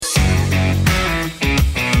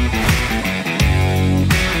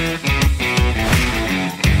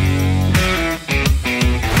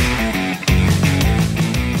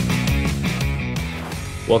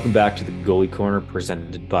Welcome back to the Goalie Corner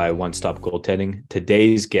presented by One Stop Goaltending.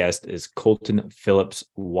 Today's guest is Colton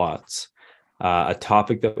Phillips-Watts. A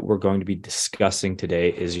topic that we're going to be discussing today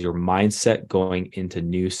is your mindset going into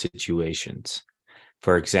new situations.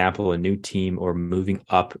 For example, a new team or moving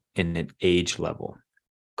up in an age level.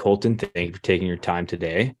 Colton, thank you for taking your time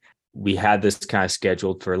today. We had this kind of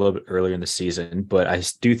scheduled for a little bit earlier in the season, but I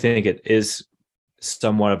do think it is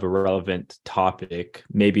somewhat of a relevant topic,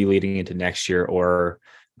 maybe leading into next year or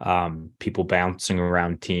people bouncing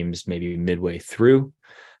around teams maybe midway through,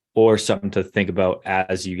 or something to think about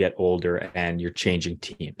as you get older and you're changing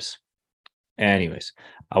teams. Anyways,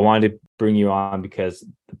 I wanted to bring you on because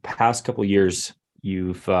the past couple of years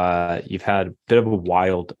you've had a bit of a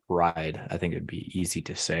wild ride. I think it'd be easy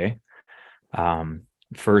to say.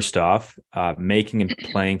 First off, making and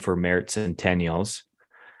playing for Merit Centennials,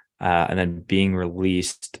 and then being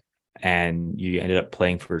released, and you ended up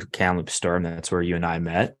playing for Kamloops Storm. That's where you and I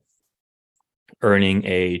met, earning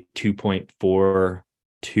a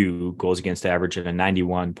 2.42 goals against average and a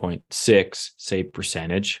 91.6 save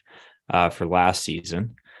percentage for last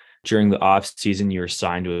season. During the off season, you were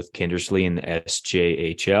signed with Kindersley in the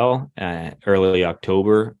SJHL. Early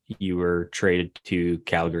October, you were traded to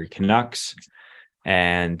Calgary Canucks.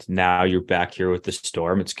 And now you're back here with the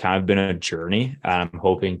Storm. It's kind of been a journey. I'm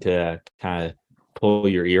hoping to kind of pull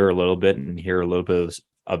your ear a little bit and hear a little bit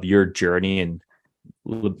of your journey and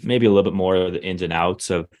maybe a little bit more of the ins and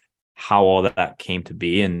outs of how all that came to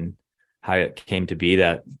be and how it came to be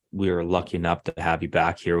that we were lucky enough to have you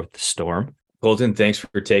back here with the Storm. Colton, thanks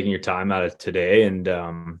for taking your time out of today and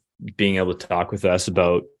being able to talk with us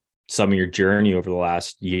about some of your journey over the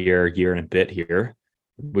last year and a bit here.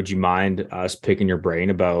 Would you mind us picking your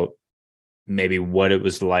brain about maybe what it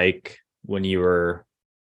was like when you were,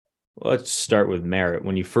 let's start with Merit.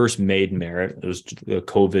 When you first made Merit, it was the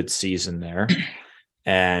COVID season there.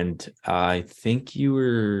 And I think you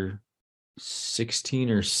were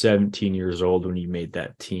 16 or 17 years old when you made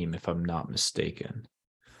that team, if I'm not mistaken.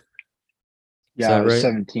 Yeah, I was right?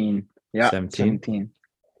 17. Yeah, 17.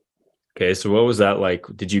 Okay, so what was that like?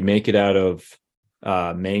 Did you make it out of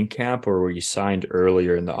main camp, or were you signed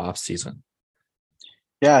earlier in the off season?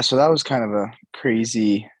 Yeah, so that was kind of a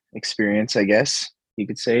crazy experience, I guess you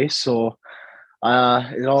could say. So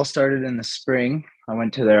it all started in the spring. I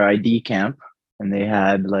went to their ID camp and we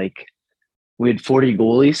had 40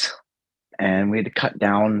 goalies and we had to cut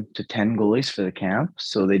down to 10 goalies for the camp.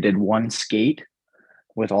 So they did one skate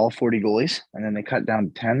with all 40 goalies and then they cut down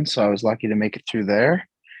to 10. So I was lucky to make it through there.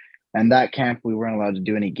 And that camp, we weren't allowed to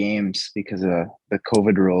do any games because of the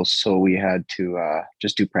COVID rules. So we had to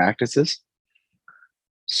just do practices.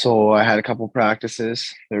 So I had a couple practices.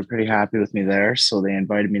 They were pretty happy with me there. So they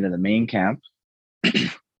invited me to the main camp.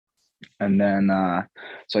 And then,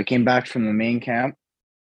 so I came back from the main camp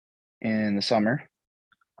in the summer.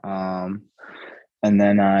 And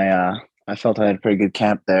then I felt I had a pretty good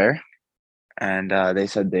camp there. And they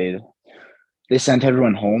said they sent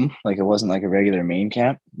everyone home. Like it wasn't like a regular main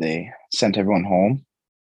camp. They sent everyone home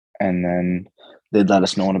and then they'd let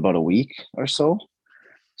us know in about a week or so.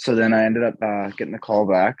 So then I ended up getting the call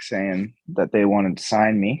back saying that they wanted to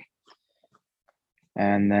sign me.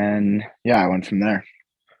 And then, yeah, I went from there.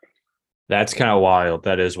 That's kind of wild.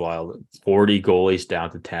 That is wild. 40 goalies down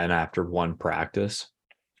to 10 after one practice.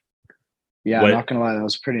 Yeah, I'm not going to lie. That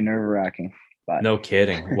was pretty nerve wracking. But no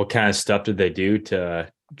kidding. What kind of stuff did they do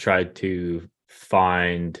to try to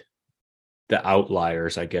find the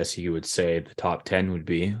outliers? I guess you would say the top 10 would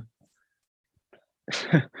be.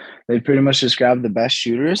 They pretty much just grabbed the best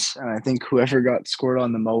shooters. And I think whoever got scored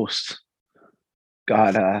on the most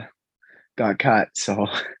got cut. So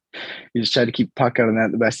you just tried to keep puck out of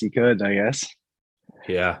that the best you could, I guess.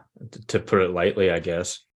 Yeah, to put it lightly, I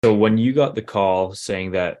guess. So when you got the call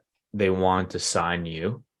saying that they wanted to sign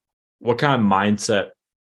you, what kind of mindset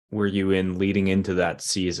were you in leading into that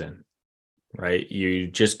season? Right? You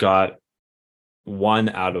just got one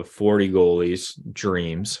out of 40 goalies'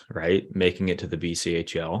 dreams, right? Making it to the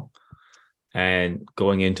BCHL. And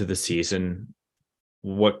going into the season,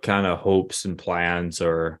 what kind of hopes and plans,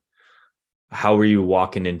 or how were you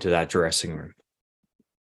walking into that dressing room?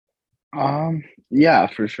 Yeah,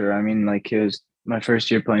 for sure. I mean, like it was my first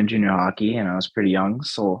year playing junior hockey and I was pretty young,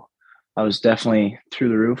 so I was definitely through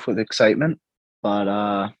the roof with excitement.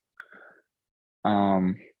 But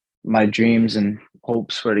my dreams and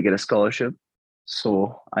hopes were to get a scholarship.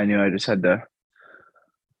 So I knew I just had to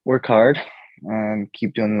work hard and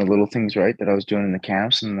keep doing the little things right that I was doing in the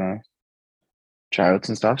camps and the tryouts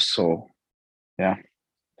and stuff. So yeah.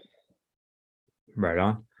 Right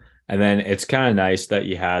on. And then it's kind of nice that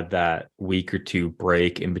you had that week or two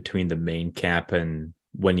break in between the main camp and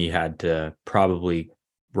when you had to probably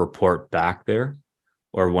report back there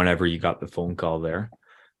or whenever you got the phone call there.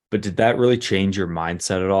 But did that really change your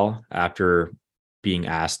mindset at all after being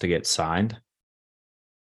asked to get signed?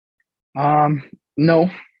 No,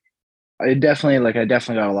 I definitely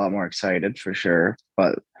got a lot more excited for sure,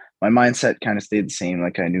 but my mindset kind of stayed the same.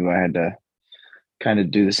 Like I knew I had to kind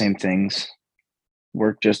of do the same things,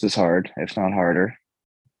 work just as hard, if not harder.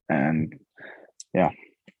 And yeah.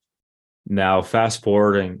 Now, fast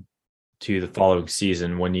forwarding to the following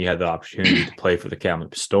season when you had the opportunity to play for the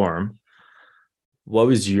Kamloops Storm, what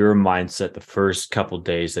was your mindset the first couple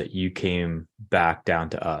days that you came back down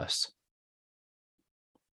to us?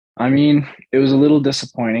 I mean, it was a little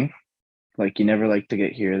disappointing. Like you never like to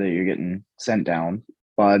get here that you're getting sent down,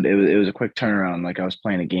 but it was a quick turnaround. Like I was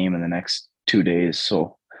playing a game in the next 2 days,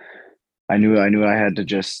 so I knew I had to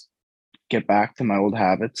just get back to my old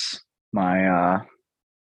habits, my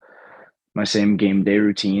my same game day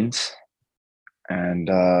routines, and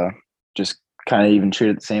just kind of even treat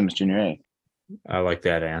it the same as junior A. I like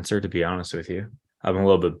that answer, to be honest with you. I'm a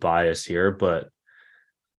little bit biased here, but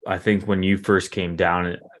I think when you first came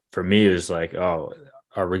down, for me, it was like, oh,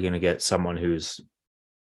 are we going to get someone who's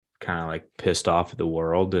kind of like pissed off at the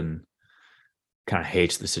world and kind of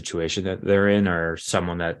hates the situation that they're in, or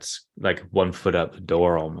someone that's like 1 foot out the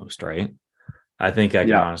door almost, right? I think I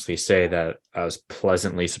can Yeah, honestly say that I was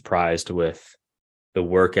pleasantly surprised with the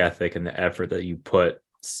work ethic and the effort that you put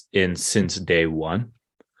in since day one.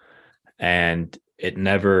 And it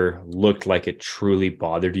never looked like it truly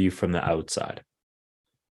bothered you from the outside.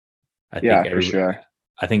 I think yeah, for every sure.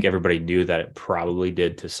 I think everybody knew that it probably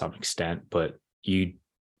did to some extent, but you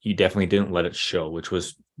definitely didn't let it show, which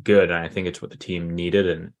was good. And I think it's what the team needed.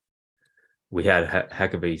 And we had a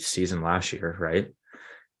heck of a season last year, right?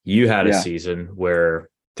 You had a Yeah, season where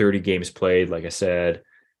 30 games played, like I said,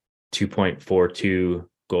 2.42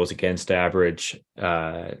 goals against average,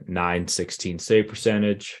 916 save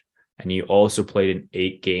percentage. And you also played in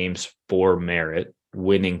 8 games for Merit,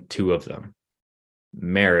 winning 2 of them.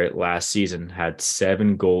 Merit last season had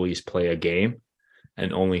 7 goalies play a game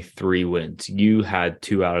and only 3 wins. You had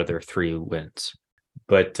 2 out of their 3 wins.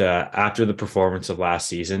 But after the performance of last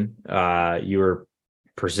season, you were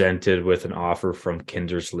presented with an offer from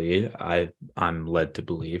Kindersley. I'm led to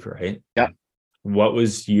believe, right? yeah. What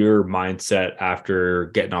was your mindset after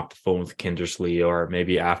getting off the phone with Kindersley, or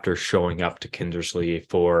maybe after showing up to Kindersley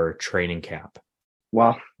for training camp?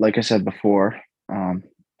 Well, like I said before, um,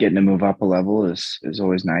 getting to move up a level is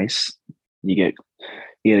always nice. You get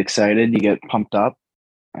you get excited, you get pumped up.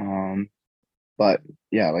 Um, but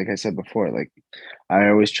yeah, like I said before, like I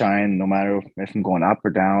always try and no matter if I'm going up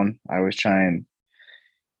or down, I always try and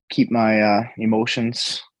keep my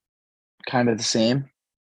emotions kind of the same,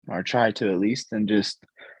 or try to at least, and just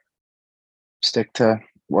stick to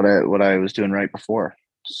what I was doing right before.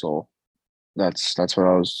 So that's what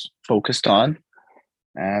I was focused on,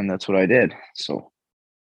 and that's what I did. So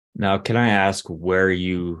Now, can I ask where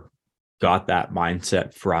you got that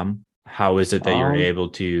mindset from? How is it that you're um able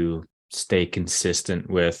to stay consistent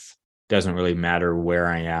with doesn't really matter where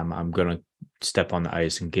I am, I'm going to step on the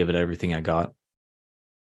ice and give it everything I got?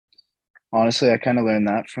 honestly, I kind of learned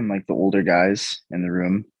that from like the older guys in the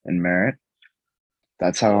room in Merit.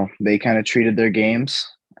 That's how they kind of treated their games,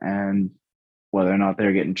 and whether or not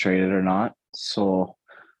they're getting traded or not. So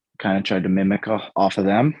kind of tried to mimic off of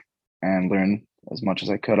them and learn as much as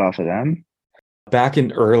I could off of them. Back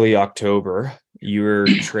in early October, you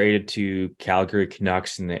were traded to Calgary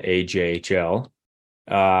Canucks in the AJHL.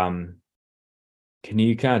 Um, can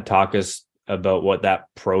you kind of talk us about what that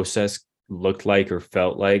process looked like or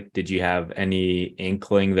felt like? Did you have any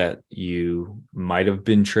inkling that you might have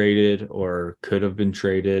been traded or could have been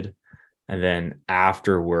traded? And then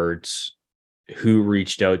afterwards, who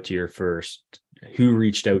reached out to you first? Who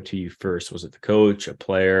reached out to you first? Was it the coach, a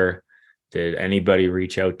player? Did anybody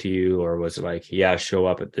reach out to you, or was it like, yeah, show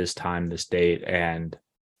up at this time, this date, and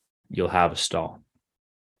you'll have a stall?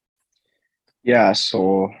 Yeah,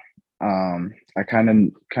 so I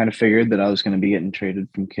kind of figured that I was going to be getting traded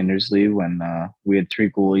from Kindersley when we had 3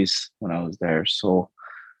 goalies when I was there. So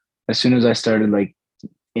as soon as I started like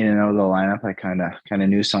in and out of the lineup, I kind of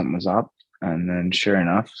knew something was up. And then sure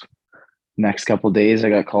enough, next couple of days I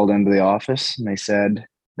got called into the office and they said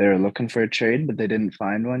they were looking for a trade, but they didn't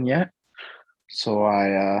find one yet. So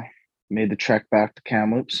I made the trek back to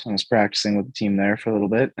Kamloops. I was practicing with the team there for a little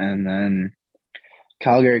bit, and then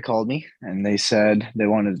Calgary called me and they said they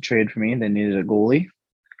wanted to trade for me. They needed a goalie.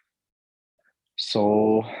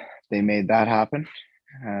 So they made that happen.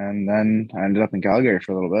 And then I ended up in Calgary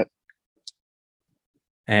for a little bit.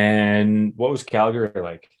 And what was Calgary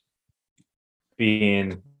like?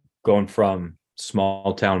 being going from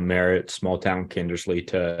small town Merritt, small town Kindersley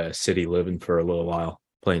to city living for a little while,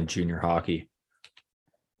 playing junior hockey?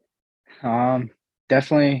 Um,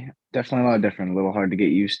 definitely a lot different. A little hard to get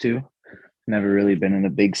used to. Never really been in a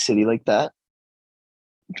big city like that.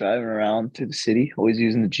 Driving around through the city, always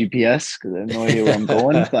using the GPS because I have no idea where I'm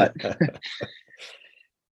going. But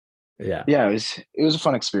Yeah. yeah, it was a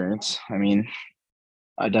fun experience. I mean,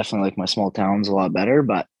 I definitely like my small towns a lot better,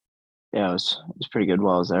 but yeah, it was pretty good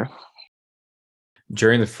while I was there.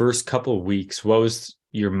 During the first couple of weeks, what was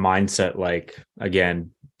your mindset like?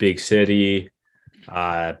 Again, big city,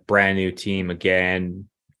 brand new team again.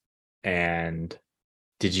 And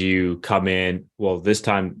did you come in? Well, this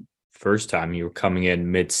time, first time you were coming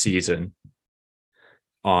in mid-season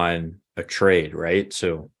on a trade, right?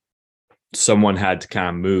 So someone had to kind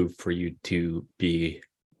of move for you to be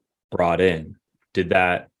brought in. Did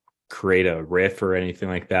that create a riff or anything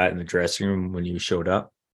like that in the dressing room when you showed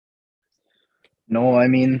up? No, I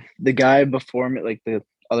mean the guy before me, like the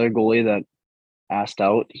other goalie that asked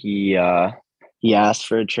out, he asked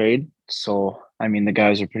for a trade. So I mean the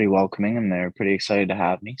guys are pretty welcoming and they're pretty excited to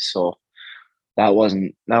have me. So that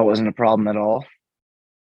wasn't a problem at all.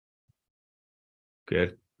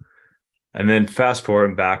 Good. And then fast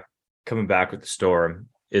forward back, coming back with the Storm,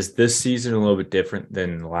 is this season a little bit different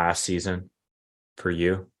than last season for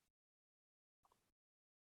you?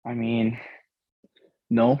 I mean,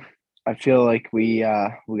 no, I feel like we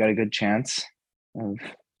got a good chance of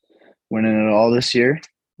winning it all this year.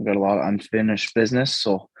 We got a lot of unfinished business,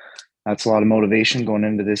 so that's a lot of motivation going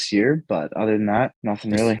into this year. But other than that,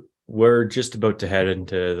 nothing really. We're just about to head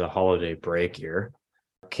into the holiday break here.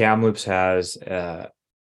 Kamloops has a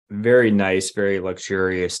very nice, very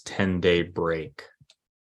luxurious 10-day break.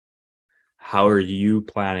 How are you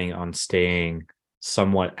planning on staying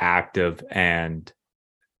somewhat active and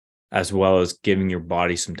as well as giving your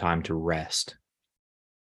body some time to rest?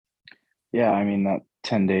 Yeah, I mean that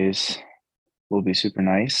 10 days will be super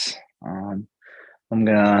nice. I'm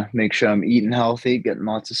gonna make sure I'm eating healthy, getting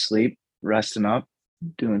lots of sleep, resting up,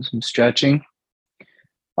 doing some stretching.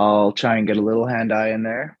 I'll try and get a little hand eye in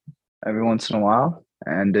there every once in a while.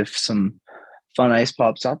 And if some fun ice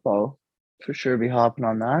pops up, I'll for sure be hopping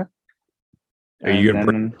on that. Are you And going to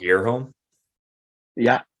bring then gear home?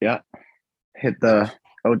 yeah, hit the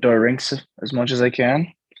outdoor rinks as much as I can,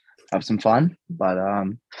 have some fun. But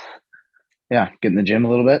yeah, get in the gym a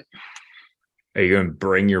little bit. Are you going to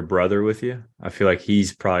bring your brother with you? I feel like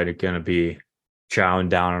he's probably going to be chowing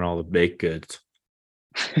down on all the baked goods.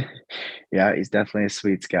 Yeah, he's definitely a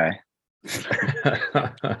sweets guy.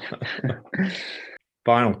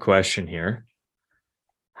 Final question here.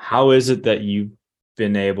 How is it that you've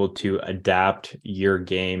been able to adapt your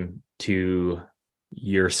game to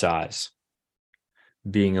your size?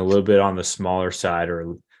 Being a little bit on the smaller side,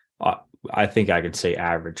 or uh, I think I could say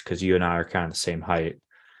average because you and I are kind of the same height.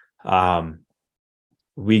 Um,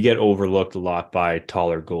 we get overlooked a lot by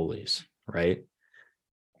taller goalies, right?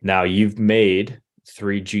 Now you've made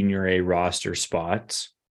 3 junior A roster spots,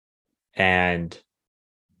 and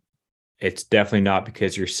it's definitely not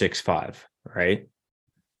because you're 6'5", right?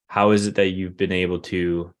 How is it that you've been able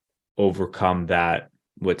to overcome that,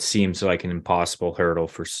 what seems like an impossible hurdle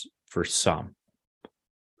for some?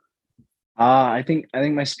 I think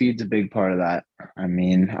my speed's a big part of that. I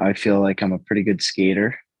mean, I feel like I'm a pretty good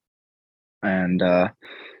skater and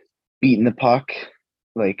beating the puck,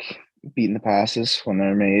 like beating the passes when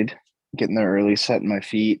they're made, getting there early, setting my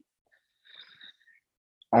feet.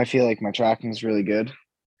 I feel like my tracking is really good.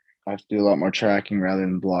 I have to do a lot more tracking rather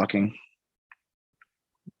than blocking,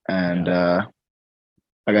 and Yeah.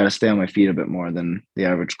 I got to stay on my feet a bit more than the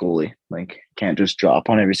average goalie. Like, can't just drop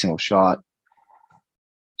on every single shot.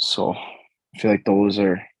 So I feel like those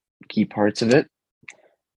are key parts of it.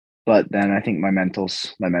 But then I think my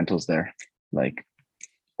mental's there. Like,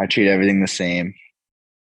 I treat everything the same.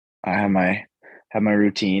 I have my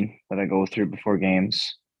routine that I go through before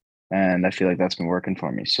games, and I feel like that's been working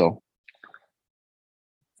for me. So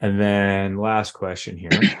And then last question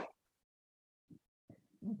here.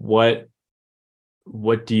 What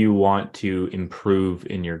what do you want to improve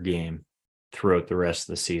in your game throughout the rest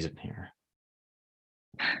of the season here?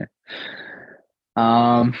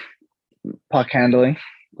 um puck handling.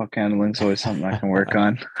 Puck handling is always something I can work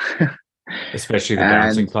on. Especially the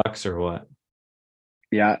bouncing And pucks or what?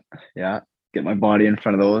 yeah, yeah, get my body in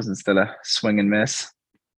front of those instead of swing and miss.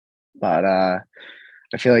 But I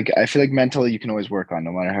feel like mentally you can always work on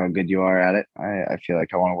no matter how good you are at it. I feel like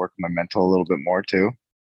I want to work on my mental a little bit more too.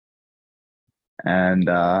 And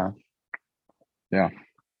yeah.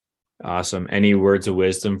 Awesome. Any words of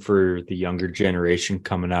wisdom for the younger generation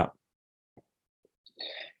coming up?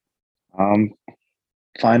 Um,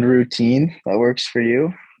 find a routine that works for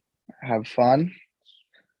you. Have fun,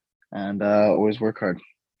 and always work hard.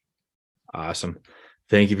 Awesome.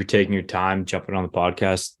 Thank you for taking your time, jumping on the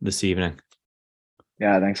podcast this evening.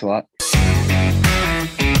 Yeah, thanks a lot.